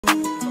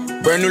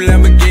Brand new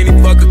Lamborghini,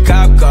 fuck a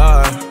cop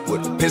car.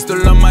 With a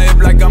pistol on my hip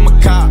like I'm a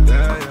cop.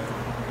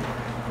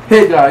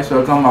 Hey guys,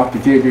 welcome back to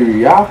KJ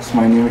Reacts.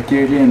 My name is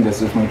KJ and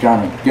this is my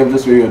channel. Give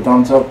this video a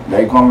thumbs up,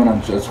 like, comment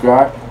and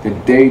subscribe.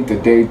 Today,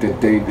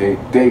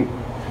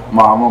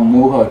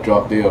 MAMAMOO has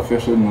dropped the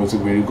official music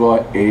video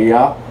called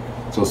Aya.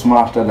 So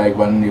smash that like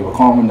button, leave a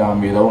comment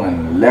down below,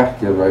 and let's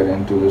get right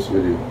into this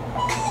video.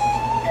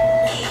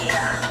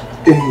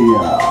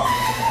 Aya.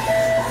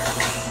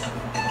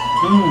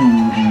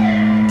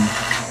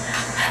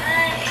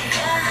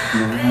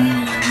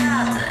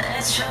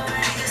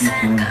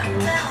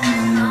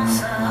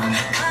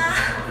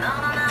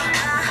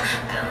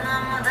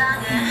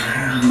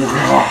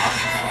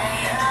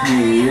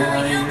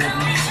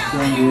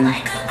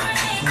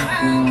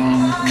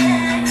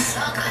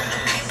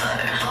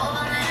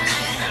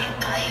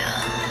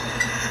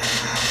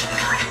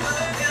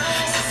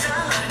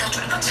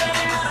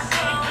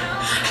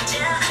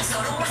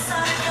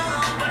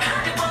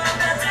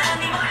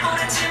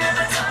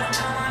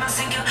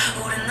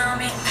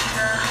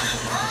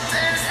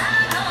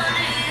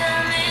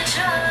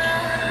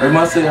 I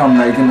must say I'm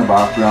liking the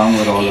background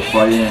with all the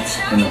fire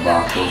in the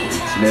back though.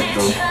 It's lit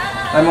though.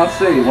 I must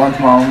say once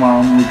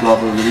MAMAMOO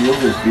drop a video,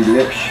 it's be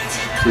lit.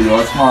 So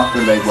y'all smash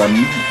the like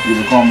button,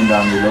 leave a comment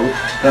down below,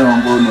 turn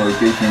on both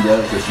notification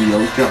bell to see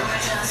y'all stuff.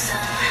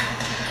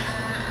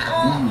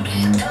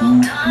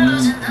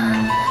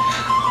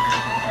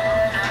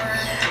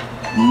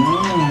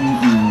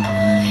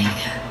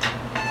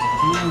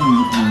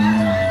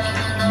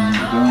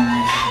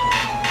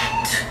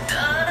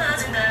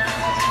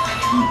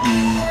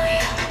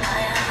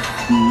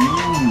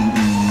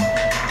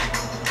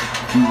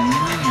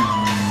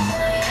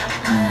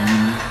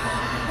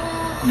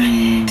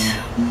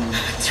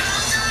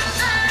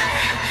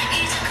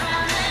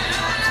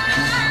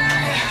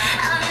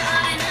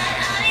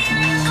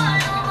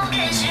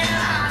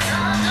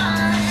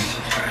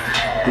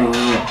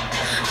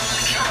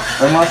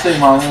 I must say,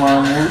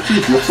 MAMAMOO, she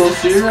looks so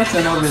serious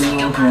in her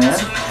videos, man.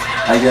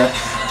 I guess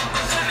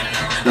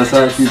that's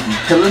how she's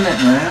killing it,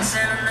 man.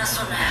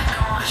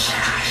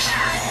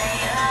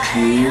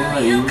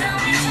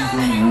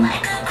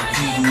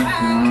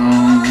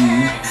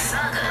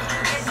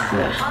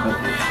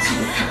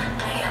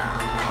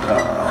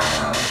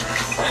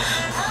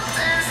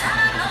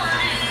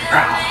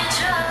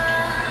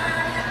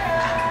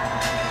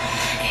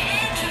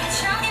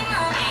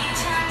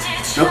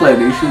 Look like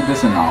they shoot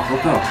this in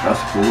Africa.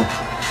 That's cool.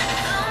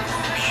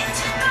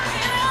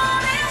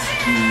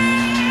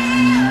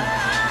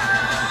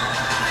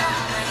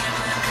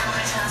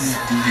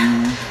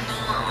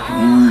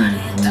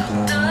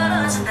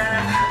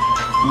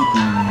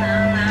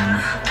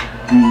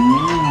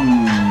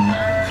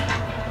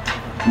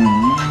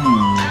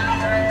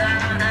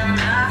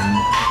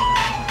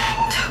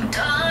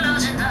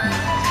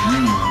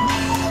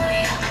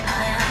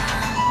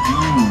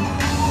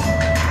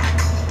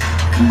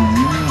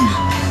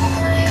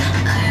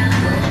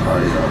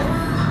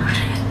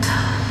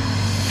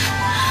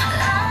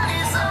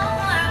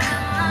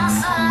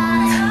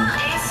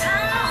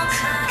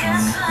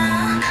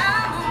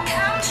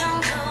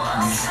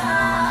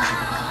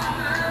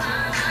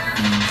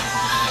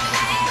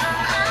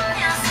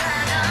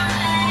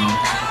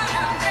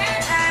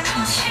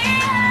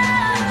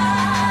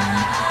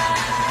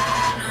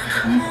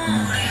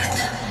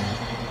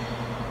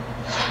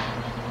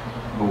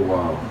 Oh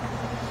wow.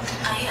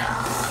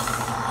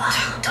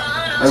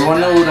 I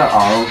wonder who the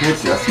arrow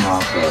hits just now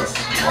first.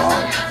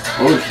 Wow.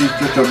 Oh, she's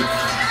just a...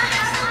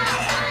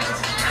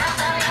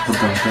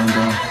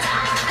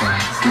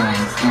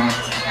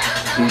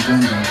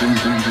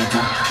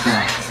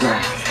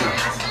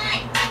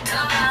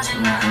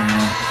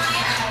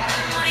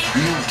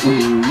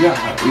 Ooh yeah,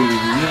 ooh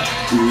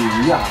yeah, ooh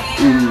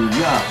yeah, ooh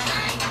yeah.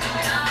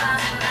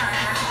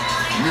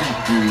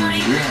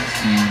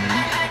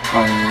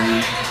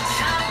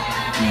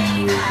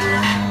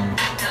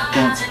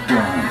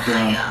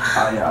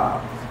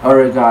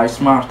 Alright guys,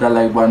 smash that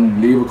like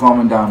button, leave a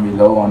comment down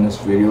below on this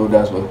video.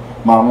 That's what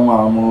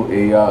MAMAMOO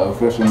Aya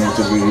official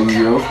music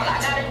video.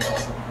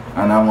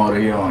 And I'm out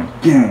of here on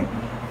gang.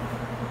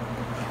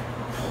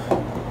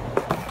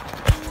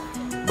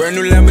 Brand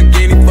new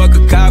Lamborghini, fuck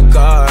a cop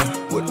car.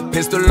 With a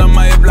pistol on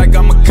my